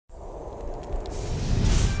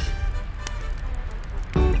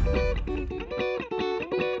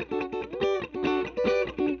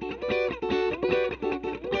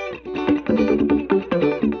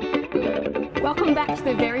Welcome back to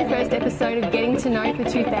the very first episode of Getting to Know for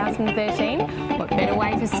 2013. What better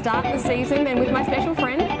way to start the season than with my special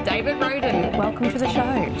friend, David Rodan. Welcome to the show.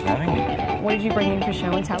 Thanks for having me. What did you bring in for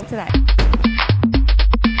show and tell today?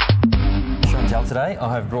 Show and tell today,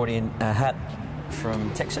 I have brought in a hat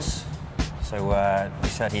from Texas. So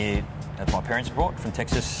this hat here that my parents brought from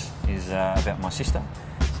Texas is about my sister.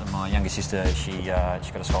 So my younger sister, she got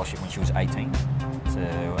a scholarship when she was 18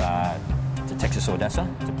 to Texas Odessa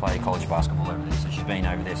to play college basketball over there. So she's been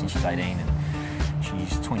over there since she's 18 and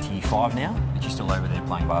she's 25 now, and she's still over there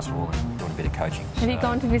playing basketball and doing a bit of coaching. Have you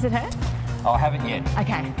gone to visit her? Oh, I haven't yet.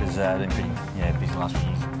 Okay. Because they've been pretty busy the last few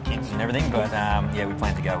years with the kids and everything, but yeah, we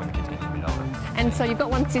plan to go when the kids get a bit older. And so you've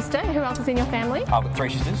got one sister. Who else is in your family? I've got 3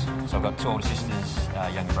 sisters. So I've got 2 older sisters,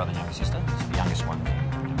 younger brother, younger sister. So the youngest one.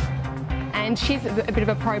 And she's a bit of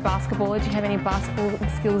a pro basketballer. Do you have any basketball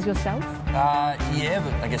skills yourself? Yeah,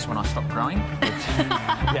 but I guess when I stopped growing,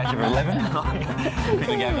 at the age of 11, I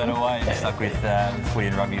quickly gave that away and stuck with footy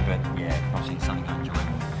and rugby. But yeah, obviously it's something I enjoy.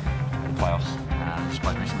 The playoffs, just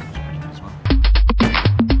played recently, was pretty good as well.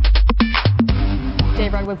 Dear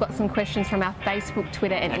Rod, we've got some questions from our Facebook,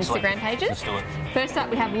 Twitter and Excellent. Instagram pages. Let's do it. First up,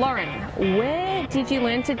 we have Lauren. Where did you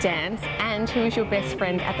learn to dance and who is your best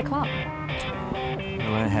friend at the club? I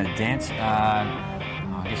learned how to dance.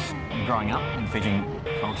 I guess growing up in Fijian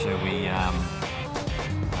culture,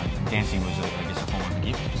 dancing was, a form of a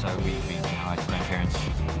gift. So our grandparents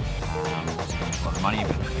obviously gave us a lot of money,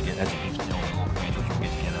 but we get as a gift, all the grandchildren will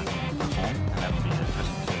get together and perform, and that would be a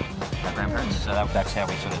present to our grandparents. So that's how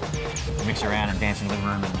we sort of mix around and dance in the living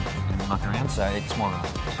room and muck around. So it's more of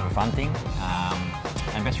a sort of fun thing.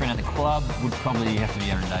 And best friend at the club would probably have to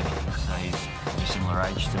be Aaron David. So he's a similar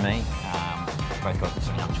age to me. Both got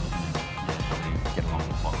some young children and probably get along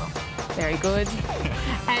quite well. Very good.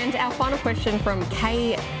 And our final question from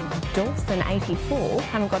Kay Dawson84,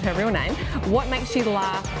 haven't got her real name. What makes you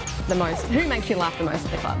laugh the most? Who makes you laugh the most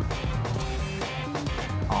at the club?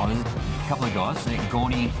 Oh, there's a couple of guys. I think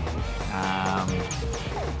Gorney,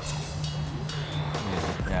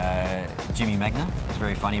 Jimmy Magna is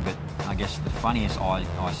very funny, but I guess the funniest I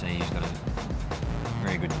see, he's got a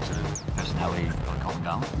very good sort of personality, got a Colin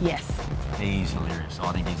Garland. Yes. He's hilarious.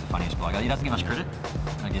 I think he's the funniest bloke. He doesn't get much credit,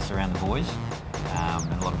 I guess, around the boys. And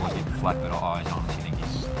a lot of boys get flack, but I honestly think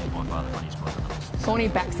he's by far the funniest bloke. Corny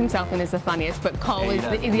backs himself in as the funniest, but Cole is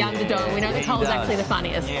the underdog. We know that Cole's actually the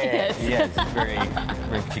funniest. Yeah, yes. Yeah, it's very,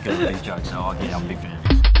 very particular with these jokes, so yeah, I'm a big fan of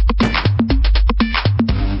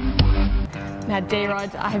his. Now,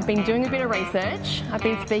 D-Rod, I have been doing a bit of research. I've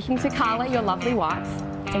been speaking to Carla, your lovely wife,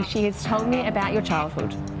 and she has told me about your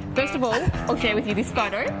childhood. First of all, I'll share with you this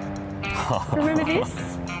photo. Remember this?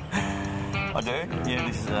 I do. Yeah,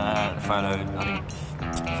 this is a photo, I think,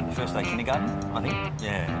 first day kindergarten, I think.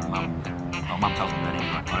 Yeah, Mum tells me about it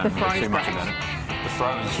anyway. I don't know too much about it. The fro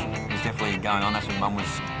is definitely going on. That's when Mum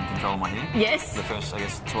was in control of my hair. Yes. The first, I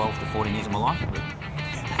guess, 12 to 14 years of my life. But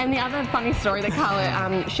and the other funny story that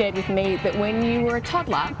Carla shared with me, that when you were a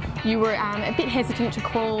toddler, you were a bit hesitant to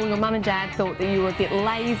crawl. Your mum and dad thought that you were a bit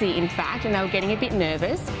lazy, in fact, and they were getting a bit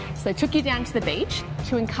nervous. So they took you down to the beach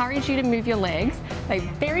to encourage you to move your legs. They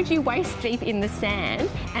buried you waist deep in the sand,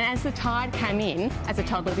 and as the tide came in, as a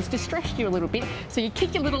toddler, this distressed you a little bit. So you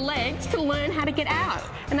kick your little legs to learn how to get out.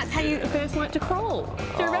 And that's how you first learnt to crawl.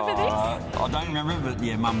 Do you remember this? I don't remember it, but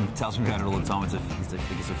yeah, Mum tells me about it all the time. It's a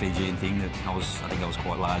Fijian thing that I think I was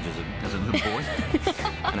quite large as a little boy.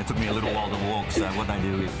 And it took me a little while to walk. So what they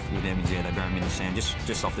do with them is, yeah, they bury them in the sand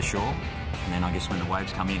just off the shore. And then I guess when the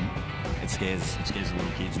waves come in, it scares the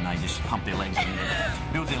little kids, and they just pump their legs and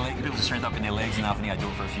builds the strength up in their legs, and I think they do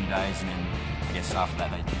it for a few days, and then I guess after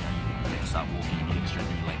that they get to start walking and getting strength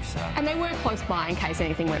in your legs. So. And they were close by in case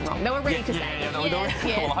anything went wrong. They were ready to say yes,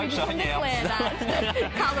 yes. Well, I hope so. Declare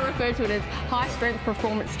that. Carla referred to it as high strength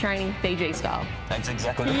performance training, Fiji style. That's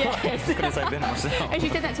exactly right. Yes. Couldn't say better myself. And she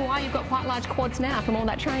said that's why you've got quite large quads now from all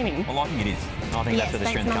that training. Well, I think it is. I think that's where the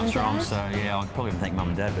strength comes from. So yeah, I'd probably thank Mum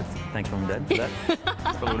and Dad, but thanks Mum and Dad for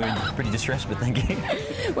that. Probably would have been pretty distressed, but thank you.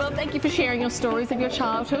 Well, thank you for sharing your stories of your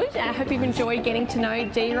childhood. I hope you've enjoyed getting to know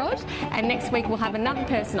D-Rod. And next week we'll have another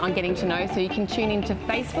person on Getting to Know, so you can tune into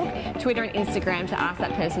Facebook, Twitter and Instagram to ask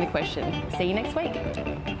that person a question. See you next week.